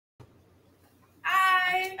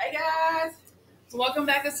Hi guys! So welcome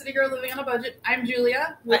back to City Girl Living on a Budget. I'm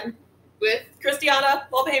Julia with Christiana,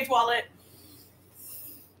 well-behaved wallet.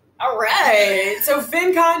 All right, so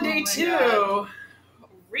FinCon Day 2. God.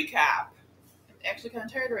 Recap. I'm actually kind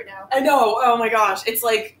of tired right now. I know, oh my gosh, it's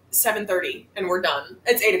like 7:30 and we're done.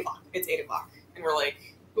 It's 8 o'clock. It's 8 o'clock and we're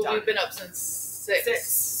like But done. we've been up since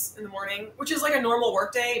 6 in the morning, which is like a normal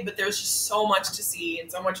work day, but there's just so much to see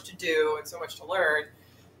and so much to do and so much to learn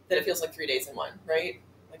that it feels like 3 days in one, right?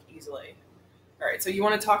 Like easily. All right, so you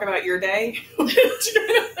want to talk about your day?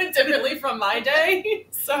 Differently from my day.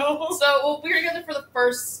 So we were together for the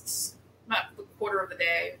first, not the quarter of the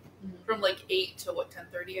day, from like 8 to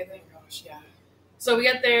 10:30, I think. Oh gosh, yeah. So we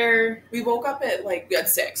got there. We woke up at we had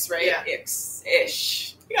 6, right? Yeah.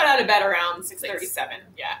 Ish. We got out of bed around 6:37.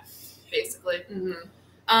 Yeah. Basically.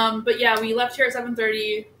 Mm-hmm. But yeah, we left here at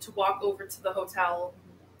 7:30 to walk over to the hotel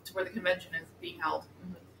to where the convention is being held.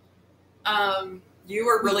 You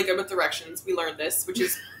were really good with directions. We learned this, which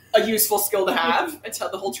is a useful skill to have. It's the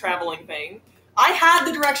whole traveling thing. I had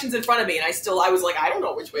the directions in front of me, and I was like, I don't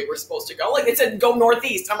know which way we're supposed to go. Like, it said go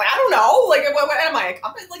northeast. I'm like, I don't know. Like, what am I, a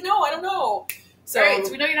compass? Like, no, I don't know. So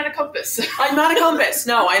we know you're not a compass. I'm not a compass.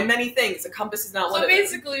 No, I'm many things. A compass is not one So of them.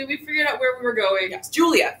 basically, we figured out where we were going. Yes,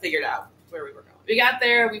 Julia figured out where we were going. We got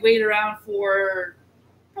there. We waited around for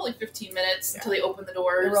probably 15 minutes until they opened the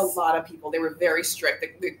doors. There were a lot of people. They were very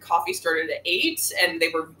strict. The coffee started at 8, and they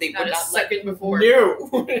would not second before. No,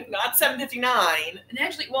 not 7:59. And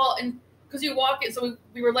actually, because you walk in, so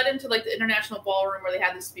we were led into like the international ballroom where they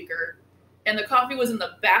had the speaker, and the coffee was in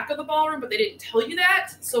the back of the ballroom, but they didn't tell you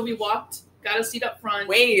that. So we walked, got a seat up front,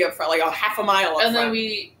 way up front, like a half a mile up front. And then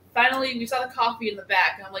we saw the coffee in the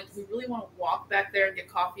back, and I'm like, do we really want to walk back there and get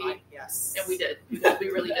coffee? Yes. And we did. We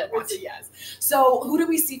really did. Yes. So who did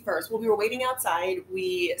we see first? Well, we were waiting outside.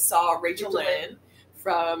 We saw Rachel Lynn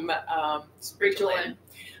from Rachel Lynn.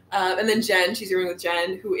 And then Jen, she's here with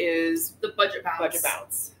Jen, who is the Budget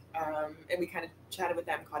Bounce. And we kind of chatted with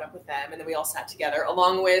them, caught up with them, and then we all sat together,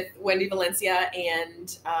 along with Wendy Valencia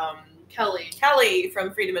and Kelly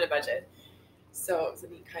from Freedom in a Budget. So it was a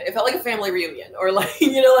neat it felt like a family reunion, or like,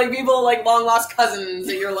 like people like long lost cousins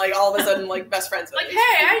that you're like all of a sudden like best friends with. Like,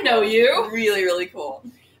 hey, I know you. Really, really cool.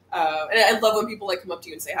 And I love when people like come up to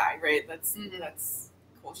you and say hi, right? That's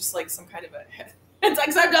cool. Just like some kind of it's like,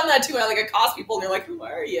 'cause I've done that too. I like accost people and they're like, who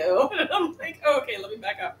are you? And I'm like, oh, okay, let me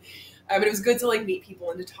back up. But it was good to like meet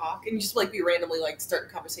people and to talk and just like be randomly like starting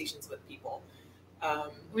conversations with people.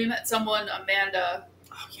 We met someone, Amanda.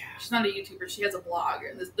 Oh yeah, she's not a YouTuber. She has a blog,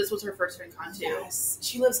 and this was her first FinCon too. Yes,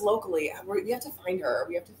 she lives locally. We have to find her.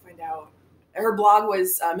 We have to find out. Her blog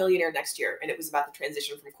was Millionaire Next Year, and it was about the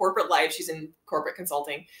transition from corporate life. She's in corporate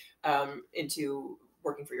consulting into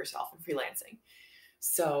working for yourself and freelancing.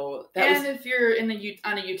 So if you're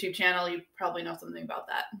on a YouTube channel, you probably know something about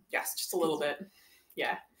that. Yes, just a little bit.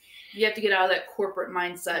 Yeah, you have to get out of that corporate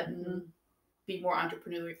mindset and be more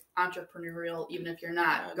entrepreneurial, even if you're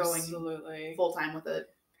not going full time with it.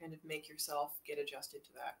 Kind of make yourself get adjusted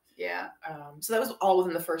to that. Yeah. So that was all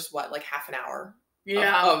within the first half an hour.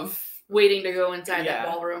 Yeah. Of waiting to go inside that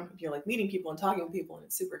ballroom. You're like meeting people and talking with people, and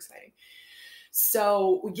it's super exciting.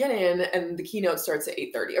 So we get in, and the keynote starts at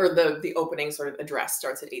 8:30, or the opening sort of address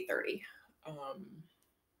starts at 8:30.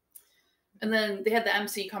 And then they had the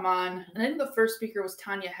MC come on, and I think the first speaker was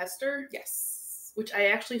Tanya Hester. Yes. Which I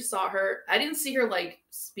actually saw her. I didn't see her like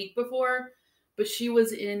speak before, but she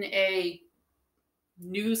was in a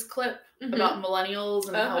news clip about millennials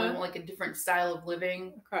and how we want like a different style of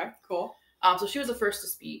living. Okay, cool. So she was the first to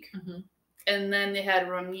speak. And then they had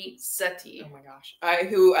Ramit Sethi. Oh my gosh.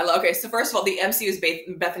 Who I love. Okay, so first of all, the MC was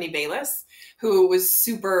Bethany Bayless, who was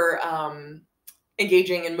super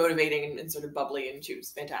engaging and motivating and sort of bubbly, and she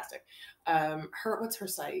was fantastic. What's her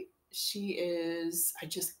site? She is, I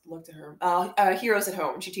just looked at her, Heroes at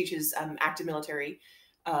Home. She teaches active military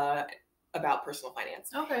about personal finance.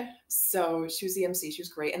 Okay. So she was the MC. She was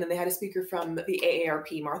great. And then they had a speaker from the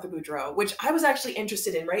AARP, Martha Boudreau, which I was actually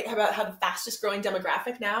interested in, right? About how the fastest growing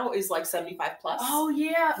demographic now is like 75 plus. Oh,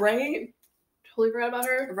 yeah. Right? Totally forgot about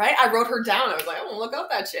her. Right? I wrote her down. I was like, oh, look up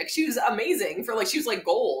that chick. She was amazing she was like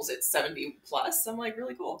goals at 70 plus. I'm like,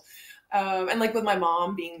 really cool. And like with my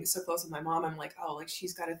mom, being so close with my mom, I'm like, oh, like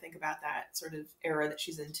she's got to think about that sort of era that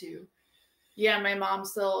she's into. Yeah, my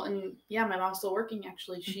mom's still working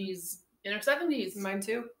actually. She's in her 70s. Mine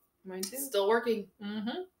too. Still working.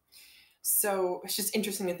 So it's just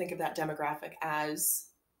interesting to think of that demographic as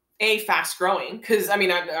fast growing, because I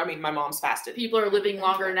mean my mom's fasted. People are living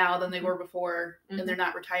longer now than they were before, and they're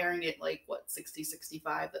not retiring at 60,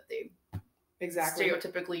 65 that they Exactly.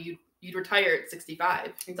 Stereotypically, you'd retire at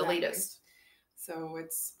 65, the latest. So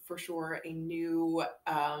it's for sure a new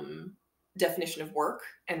definition of work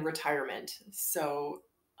and retirement. So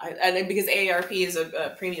and because AARP is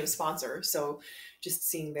a premium sponsor, so just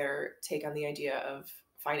seeing their take on the idea of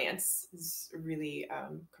finance is really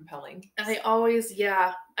compelling. And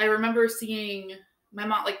I remember seeing my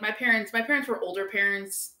mom, like my parents were older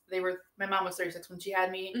parents. My mom was 36 when she had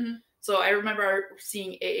me. Mm-hmm. So I remember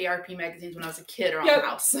seeing AARP magazines when I was a kid around the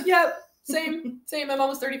house. Yep. Same. My mom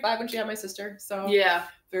was 35 when she had my sister. So yeah,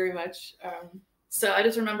 very much. So I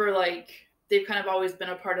just remember like they've kind of always been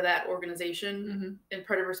a part of that organization. Mm-hmm. And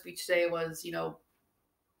part of her speech today was,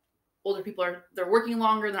 older people they're working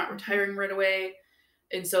longer, they're not retiring right away.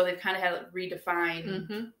 And so they've kind of had to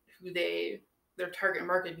redefine who their target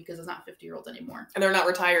market, because it's not 50-year-olds anymore. And they're not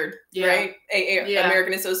retired, right?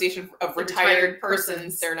 American Association of Retired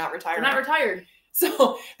Persons. They're not retired. They're not retired.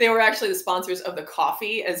 So they were actually the sponsors of the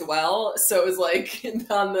coffee as well. So it was like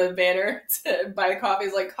on the banner to buy coffee,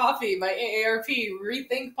 it's like, coffee, my AARP,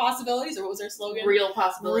 rethink possibilities, or what was their slogan? Real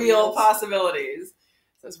possibilities. Real possibilities.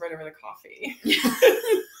 So it's right over the coffee.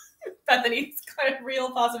 Bethany's kind of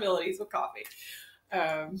real possibilities with coffee.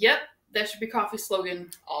 Yep, that should be coffee slogan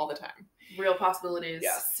all the time. Real possibilities.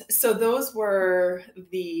 Yes. So those were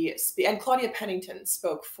and Claudia Pennington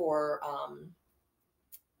spoke for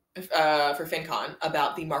FinCon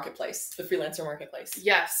about the marketplace, the freelancer marketplace.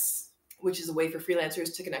 Yes. Which is a way for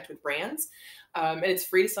freelancers to connect with brands. And it's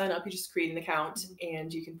free to sign up. You just create an account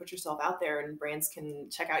and you can put yourself out there and brands can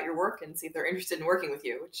check out your work and see if they're interested in working with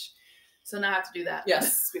you, so now I have to do that.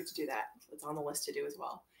 Yes, we have to do that. It's on the list to do as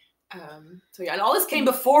well. So yeah, and all this came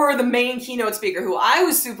before the main keynote speaker, who I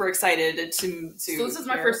was super excited to. So this is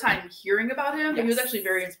my first time hearing about him. Yes. He was actually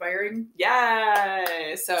very inspiring.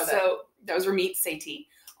 Yeah. So that was Ramit Sethi,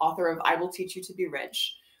 author of "I Will Teach You to Be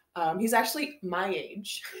Rich." He's actually my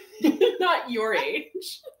age, not your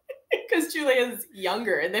age, because Julia is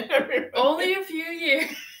younger than everybody. Only a few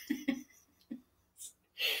years.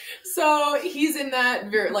 So he's in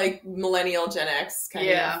that like millennial Gen X kind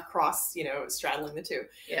of cross, straddling the two.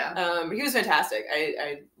 Yeah. He was fantastic.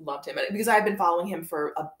 I loved him because I've been following him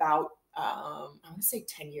for about I want to say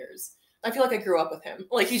 10 years. I feel like I grew up with him.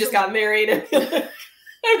 Like he just got married. And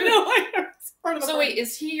So wait,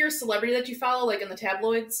 is he your celebrity that you follow, like in the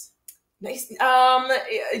tabloids? Nice.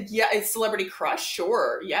 Yeah, a celebrity crush.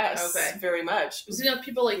 Sure. Yes. Okay. Very much.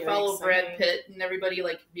 People like follow exciting. Brad Pitt and everybody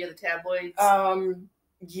like via the tabloids.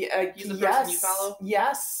 Yeah, he's the person you follow?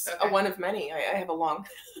 Yes. Okay. One of many. I have a long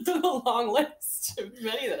list of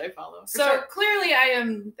many that I follow. So clearly I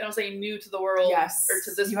don't say new to the world. Yes. Or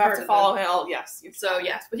to this you have to follow him. Oh, yes. So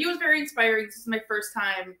yes, but he was very inspiring. This is my first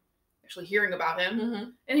time actually hearing about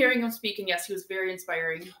him and hearing him speak. And yes, he was very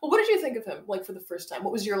inspiring. Well, what did you think of him? Like for the first time,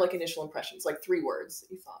 what was your like initial impressions? Like 3 words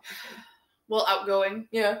that you thought of him? Well, outgoing.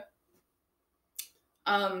 Yeah.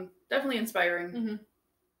 Definitely inspiring.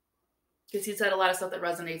 Because he said a lot of stuff that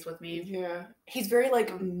resonates with me. Yeah. He's very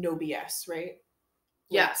like no BS, right?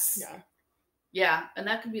 Yes. Yeah. Yeah. And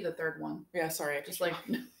that could be the third one. Yeah. Sorry. I just like,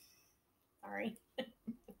 sorry.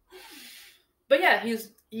 But yeah,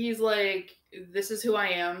 he's like, this is who I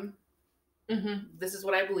am. This is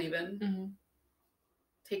what I believe in.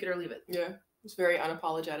 Take it or leave it. Yeah. He's very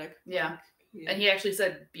unapologetic. Yeah. And he actually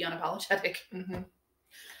said, be unapologetic.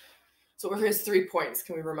 So what were his 3 points?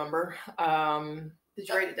 Can we remember? Did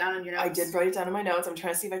you write it down in your notes? I did write it down in my notes. I'm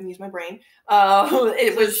trying to see if I can use my brain.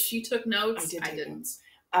 She took notes. I didn't.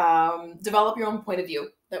 Develop your own point of view.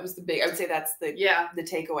 That was I would say that's the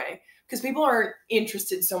takeaway. Because people aren't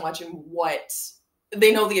interested so much in what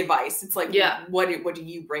they know the advice. It's like, what do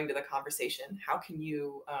you bring to the conversation? How can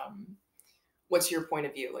you, what's your point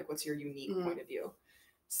of view? Like, what's your unique point of view?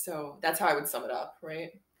 So that's how I would sum it up,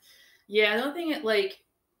 right? Yeah, the only thing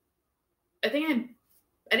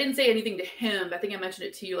I didn't say anything to him. I think I mentioned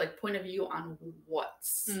it to you, like point of view on what?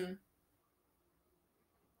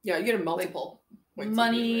 Yeah, you get a multiple. Like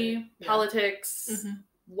money, right? Politics,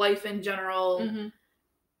 life in general.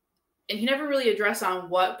 And he never really addressed on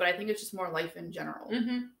what, but I think it's just more life in general.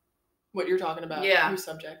 What you're talking about. Yeah. Your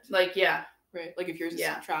subject. Like, yeah. Right. Like if yours is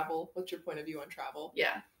travel, what's your point of view on travel?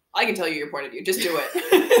 Yeah. I can tell you your point of view. Just do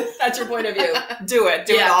it. That's your point of view. Do it.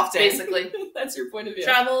 Do it often. Basically. That's your point of view.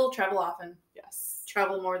 Travel often. Yes.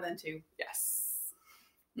 Travel more than 2. Yes.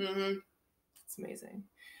 It's amazing.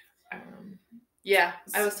 Yeah.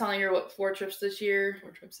 I was telling her 4 trips this year.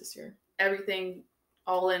 4 trips this year. Everything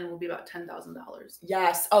all in will be about $10,000.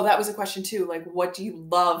 Yes. Oh, that was a question too. Like, what do you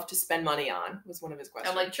love to spend money on? Was one of his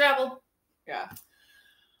questions. I'm like, travel. Yeah.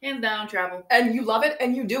 Hands down, travel. And you love it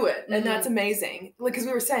and you do it. And that's amazing. Like, because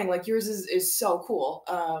we were saying, like, yours is so cool.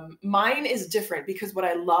 Mine is different because what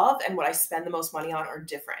I love and what I spend the most money on are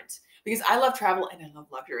different. because I love travel and I love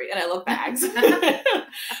luxury and I love bags.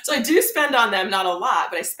 So I do spend on them, not a lot,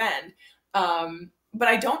 but I spend. But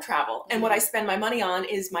I don't travel. And what I spend my money on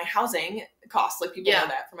is my housing costs. Like people know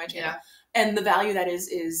that for my channel. And the value that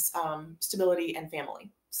is stability and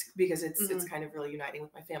family, because it's kind of really uniting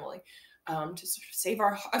with my family. To sort of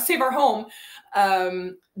save our home.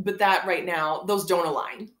 But that right now, those don't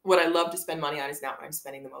align. What I love to spend money on is not what I'm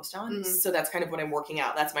spending the most on. So that's kind of what I'm working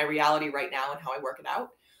out. That's my reality right now and how I work it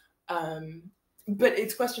out. But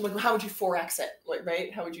it's a question like, how would you 4X it? Like,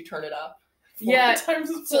 right? How would you turn it up?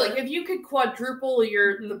 So like if you could quadruple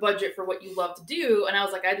the budget for what you love to do, and I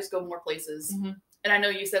was like, I just go more places. And I know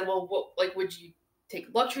you said, well, what, like, would you take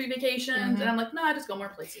luxury vacations? And I'm like, no, I just go more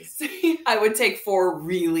places. I would take 4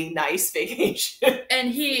 really nice vacations.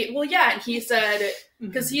 And he said,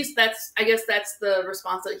 because I guess that's the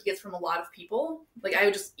response that he gets from a lot of people. Like, I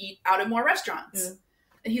would just eat out at more restaurants.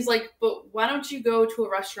 And he's like, but why don't you go to a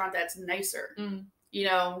restaurant that's nicer? You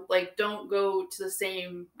know, like, don't go to the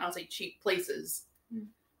same, I don't say cheap places,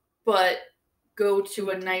 but go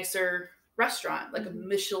to a nicer restaurant, like a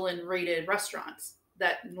Michelin rated restaurant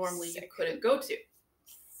that normally you couldn't go to.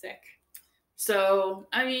 So,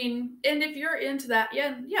 I mean, and if you're into that,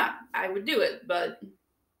 yeah, I would do it, but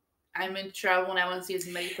I'm into travel and I want to see as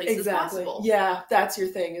many places as possible. Yeah, that's your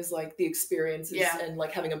thing, is like the experiences and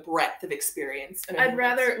like having a breadth of experience. And I'd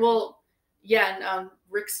rather,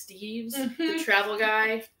 Rick Steves, the travel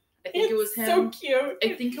guy, I think it was him. So cute.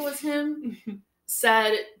 I think it was him,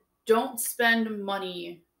 said, don't spend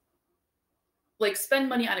money, like spend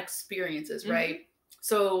money on experiences, right?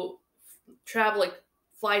 So travel, like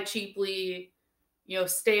fly cheaply, you know,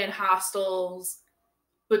 stay in hostels,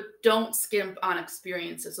 but don't skimp on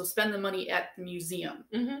experiences. So spend the money at the museum.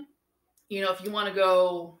 You know, if you want to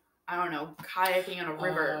go, I don't know, kayaking on a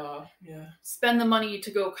river, spend the money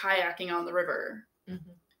to go kayaking on the river.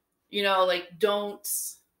 You know, like don't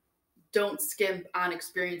skimp on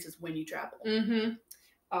experiences when you travel. Can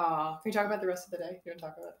you talk about the rest of the day? You want to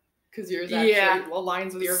talk about it? Because yours actually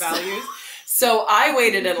aligns with your values. So I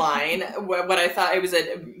waited in line. What I thought, it was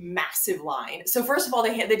a massive line. So first of all,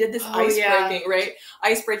 they did this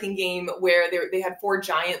icebreaking game where they had 4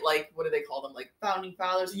 giant, like, what do they call them, like founding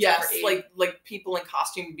fathers? Yes, like people in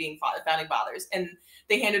costume being founding fathers, and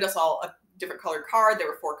they handed us all a different colored card. There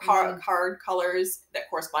were 4 card colors that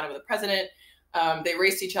corresponded with the president. They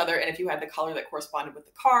raced each other, and if you had the color that corresponded with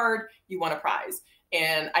the card, you won a prize.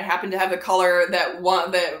 And I happened to have the color that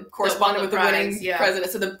corresponded with the winning president.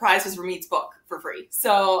 So the prize was Ramit's book for free.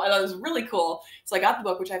 So I thought it was really cool. So I got the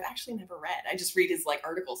book, which I've actually never read. I just read his like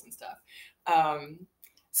articles and stuff.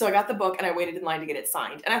 So I got the book and I waited in line to get it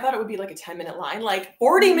signed. And I thought it would be like a 10-minute line. Like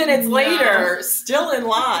 40 minutes later, still in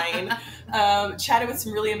line. Chatted with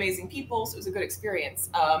some really amazing people. So it was a good experience.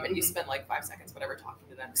 And you spent like 5 seconds, whatever, talking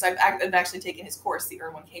to them. Because I've actually taken his course, the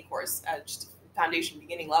Earn 1K course, just foundation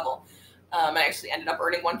beginning level. I actually ended up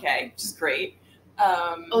earning 1K, which is great. Is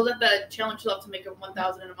that the challenge you have to make of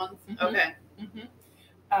 1,000 in a month? Okay.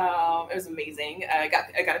 It was amazing. I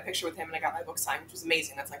got a picture with him and I got my book signed, which was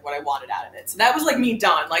amazing. That's like what I wanted out of it. So that was like me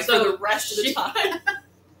done, like for the rest of the time.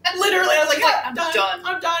 Literally, I was like, I'm done.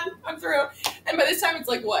 I'm done. I'm through. And by this time, it's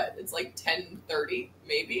like what? It's like 10:30,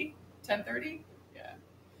 maybe 10:30. Yeah.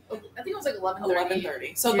 I think it was like 11:30.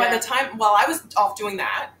 11:30. So by the time, while I was off doing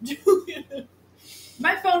that.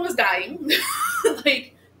 My phone was dying.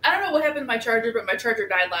 Like, I don't know what happened to my charger, but my charger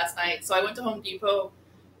died last night. So I went to Home Depot,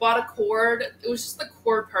 bought a cord. It was just the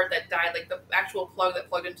cord part that died. Like, the actual plug that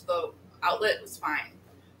plugged into the outlet was fine.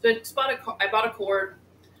 So I bought a cord,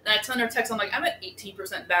 and I sent her a text. I'm like, I'm at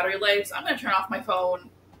 18% battery life, so I'm going to turn off my phone.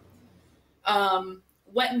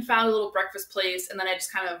 Went and found a little breakfast place, and then I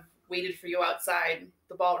just kind of waited for you outside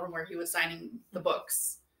the ballroom where he was signing the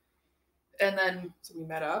books. And then... So we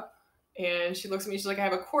met up. And she looks at me, she's like, I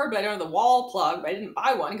have a cord, but I don't have the wall plug, but I didn't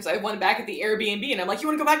buy one because I had one back at the Airbnb. And I'm like, you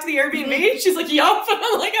want to go back to the Airbnb? She's like, yup. And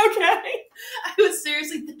I'm like, okay. I was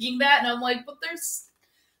seriously thinking that, and I'm like, but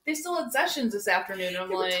they still had sessions this afternoon. And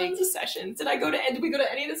I'm like, tons of sessions. Did we go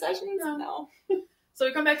to any of the sessions? No. So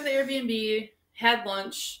we come back to the Airbnb, had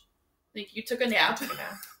lunch. I think you took a nap.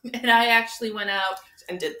 And I actually went out.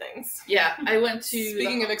 And did things. Yeah, I went to...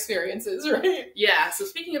 Speaking of experiences, right? Yeah, so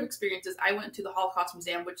speaking of experiences, I went to the Holocaust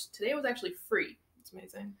Museum, which today was actually free. It's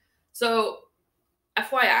amazing. So,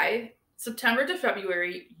 FYI, September to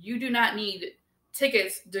February, you do not need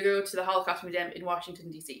tickets to go to the Holocaust Museum in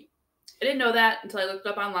Washington, D.C. I didn't know that until I looked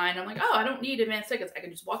up online. I'm like, oh, I don't need advance tickets. I can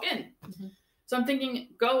just walk in. So I'm thinking,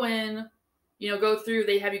 go in, go through,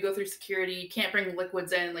 they have you go through security. You can't bring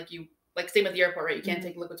liquids in like same at the airport, right? You can't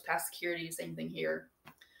take liquids past security, same thing here.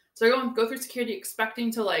 So I go through security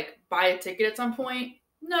expecting to like buy a ticket at some point.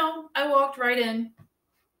 No, I walked right in.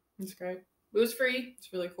 That's great. It was free.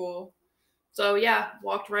 It's really cool. So yeah,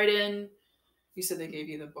 walked right in. You said they gave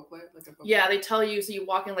you the booklet, like a booklet? Yeah, they tell you, so you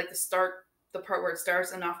walk in like the part where it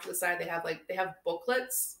starts, and off to the side they have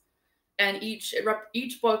booklets, and each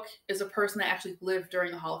book is a person that actually lived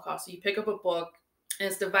during the Holocaust. So you pick up a book, and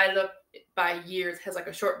it's divided up by years. It has like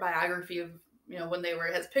a short biography of, you know, when they were.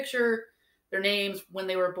 It has a picture, their names, when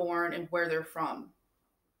they were born, and where they're from.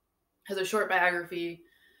 It has a short biography,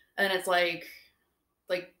 and it's like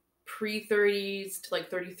pre-30s to like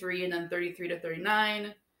 33, and then 33 to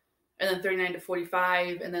 39. And then 39 to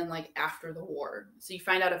 45, and then like after the war. So you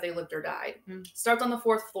find out if they lived or died. Starts on the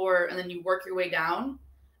 4th floor, and then you work your way down.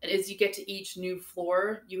 And as you get to each new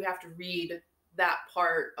floor, you have to read that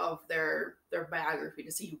part of their biography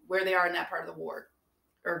to see where they are in that part of the war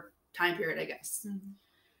or time period, I guess. Mm-hmm.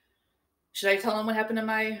 Should I tell them what happened to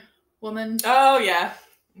my woman? Oh yeah,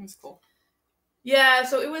 it was cool. Yeah,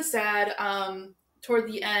 so it was sad. Toward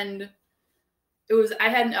the end, I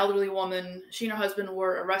had an elderly woman. She and her husband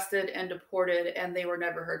were arrested and deported, and they were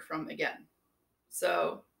never heard from again.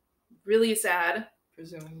 So, really sad.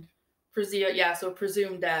 Presumed. So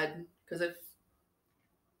presumed dead. Because if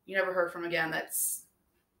you never heard from again, that's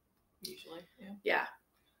usually, yeah.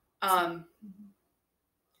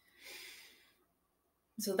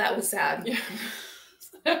 So that was sad. Yeah.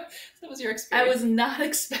 That was your experience. I was not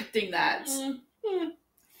expecting that.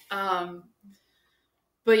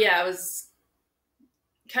 But yeah, I was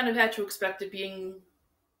kind of had to expect it being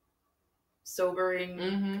sobering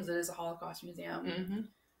because it is a Holocaust museum. Mm-hmm.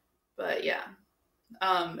 But yeah.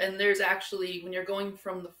 And there's actually, when you're going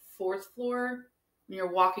from the 4th floor, when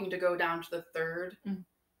you're walking to go down to the 3rd,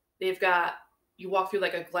 you walk through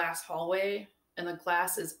like a glass hallway, and the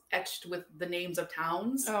glass is etched with the names of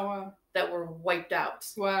towns that were wiped out.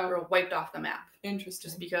 Wow. Or wiped off the map. Interesting.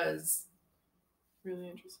 Just because really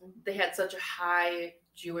interesting. They had such a high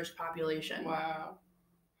Jewish population. Wow.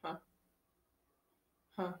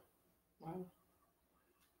 Wow.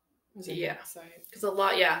 Yeah. Because a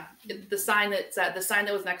lot, the sign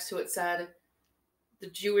that was next to it said, the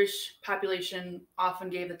Jewish population often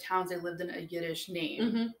gave the towns they lived in a Yiddish name.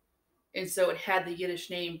 Mm-hmm. And so it had the Yiddish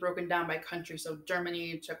name broken down by country. So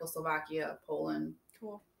Germany, Czechoslovakia, Poland.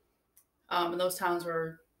 Cool. And those towns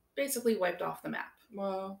were basically wiped off the map.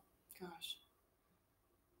 Wow. Gosh.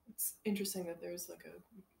 It's interesting that there's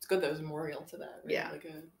it's good there's a memorial to that. Right? Yeah. Like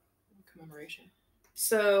a commemoration.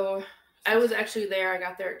 So I was actually there. I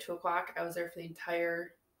got there at 2:00. I was there for the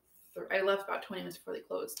entire. I left about 20 minutes before they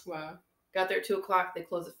closed. Wow. Got there at 2:00. They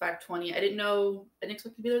closed at 5:20. I didn't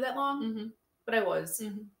expect to be there that long, but I was.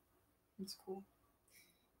 Mm-hmm. That's cool.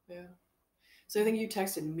 Yeah. So I think you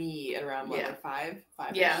texted me at around like 5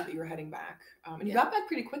 that you were heading back. And you got back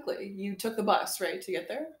pretty quickly. You took the bus, right, to get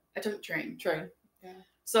there? I took the train. Yeah.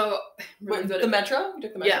 So the metro? You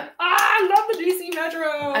took the metro? Yeah. I love the DC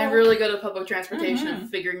Metro. I'm really good at public transportation and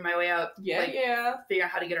figuring my way out. Yeah, figuring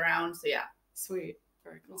out how to get around. So yeah. Sweet.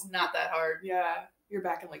 Very cool. It's not that hard. Yeah. You're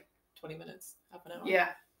back in like 20 minutes, half an hour. Yeah.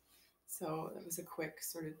 So that was a quick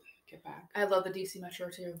sort of get back. I love the DC Metro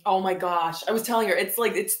too. Oh my gosh. I was telling her, it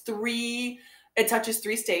touches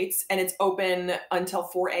 3 states, and it's open until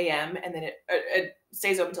 4 a.m. and then it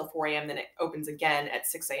stays open until 4 a.m. Then it opens again at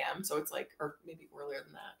 6 a.m. So it's like, or maybe earlier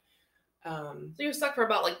than that. So you're stuck for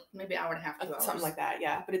about like maybe an hour and a half, 2 hours. Something like that.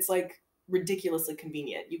 Yeah. But it's like ridiculously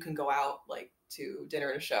convenient. You can go out like to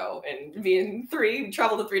dinner and a show and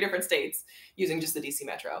travel to 3 different states using just the DC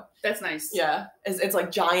Metro. That's nice. Yeah. It's like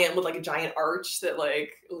giant with like a giant arch that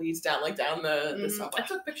like leads down the subway. I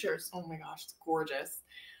took pictures. Oh my gosh. It's gorgeous.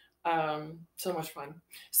 So much fun.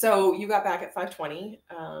 So you got back at 5:20.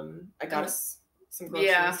 I got us some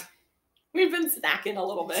groceries. Yeah. We've been snacking a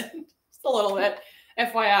little bit. Just a little bit.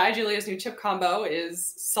 FYI, Julia's new chip combo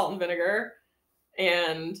is salt and vinegar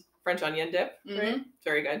and French onion dip. Right?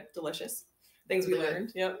 Very good. Delicious. Things we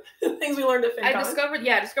learned. Yep. Things we learned at FinCon.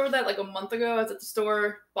 I discovered that like a month ago. I was at the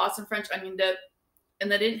store, bought some French onion dip, and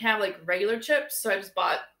they didn't have like regular chips, so I just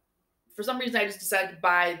bought. For some reason, I just decided to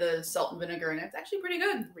buy the salt and vinegar, and it's actually pretty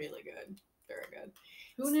good. Really good. Very good.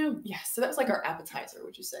 Who knew? Yeah, so that was like our appetizer,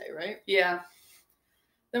 would you say, right? Yeah.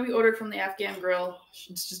 Then we ordered from the Afghan Grill.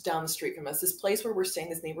 It's just down the street from us. This place where we're staying,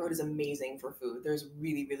 this neighborhood is amazing for food. There's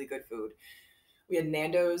really, really good food. We had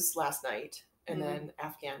Nando's last night, and then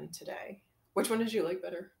Afghan today. Which one did you like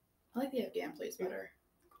better? I like the Afghan place better.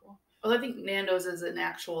 Cool. Well, I think Nando's is an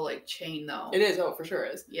actual like chain though. It is. Oh, for sure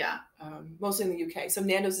is. Yeah. Mostly in the UK. So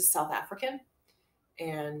Nando's is South African,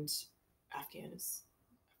 and Afghan is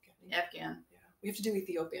Afghan. Yeah. We have to do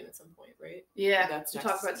Ethiopian at some point, right? Yeah. To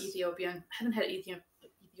talk about Ethiopian. I haven't had Ethiopian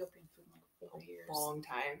food in like a long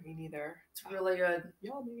time. Me neither. It's really good.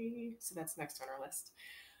 Yummy. So that's next on our list.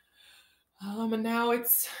 And now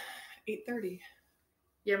it's 8:30.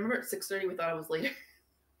 Yeah, remember at 6:30 we thought it was later.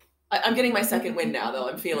 I'm getting my second win now, though.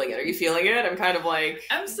 I'm feeling it. Are you feeling it? I'm kind of like...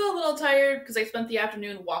 I'm still a little tired because I spent the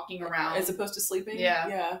afternoon walking around. As opposed to sleeping?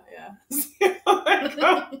 Yeah. And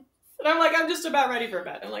I'm like, I'm just about ready for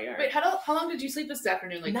bed. I'm like, all right. Wait, how long did you sleep this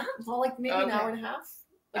afternoon? Like, not well, like maybe an hour and a half.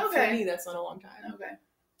 Like Okay. For me, that's not a long time.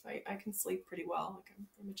 Okay. I can sleep pretty well. Like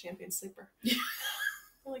I'm a champion sleeper.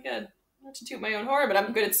 Really good. Not to toot my own horn, but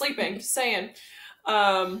I'm good at sleeping. Just saying.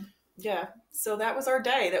 Yeah. So that was our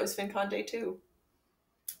day. That was FinCon day 2.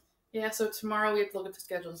 Yeah, so tomorrow we have to look at the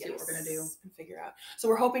schedule and see what we're going to do. And figure out. So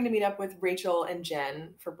we're hoping to meet up with Rachel and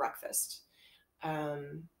Jen for breakfast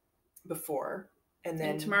before. And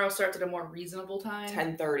then tomorrow starts at a more reasonable time.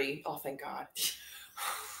 10:30. Oh, thank God.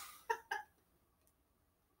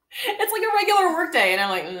 It's like a regular work day, and I'm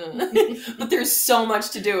like, but there's so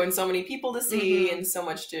much to do and so many people to see and so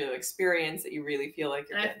much to experience that you really feel like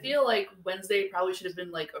you're I feel like Wednesday probably should have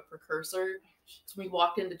been like a precursor. So we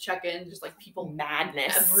walked in to check in, just like people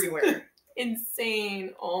madness everywhere.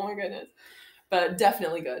 Insane. Oh my goodness. But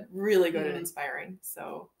definitely good. Really good and inspiring.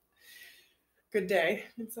 So good day,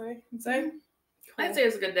 I'd say. Cool. I'd say it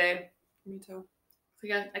was a good day. Me too.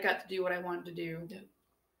 I got to do what I wanted to do. Yeah.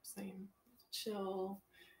 Same. Chill,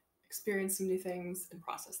 experience some new things, and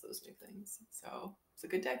process those new things. So it's a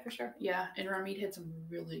good day for sure. Yeah, and Ramit had some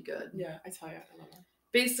really good. Yeah, I tell you, I love it.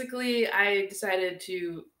 Basically, I decided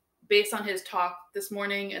to, based on his talk this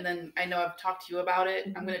morning, and then I know I've talked to you about it,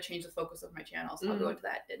 I'm going to change the focus of my channel, so I'll go into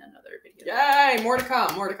that in another video. Yay! More to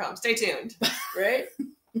come. Stay tuned. Right?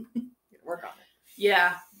 Work on it.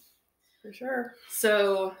 Yeah. For sure.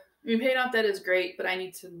 So, I mean, paying off debt is great, but I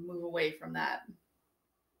need to move away from that.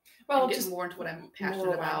 Well, get more into what I'm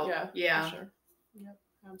passionate about. Yeah. For sure. Yep,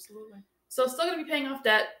 absolutely. So still gonna be paying off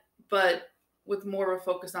debt, but with more of a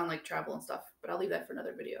focus on like travel and stuff. But I'll leave that for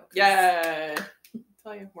another video. Yeah. I'll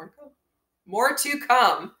tell you, more to come. More to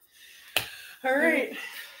come. All right.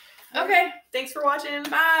 Okay. Thanks for watching.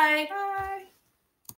 Bye. Bye.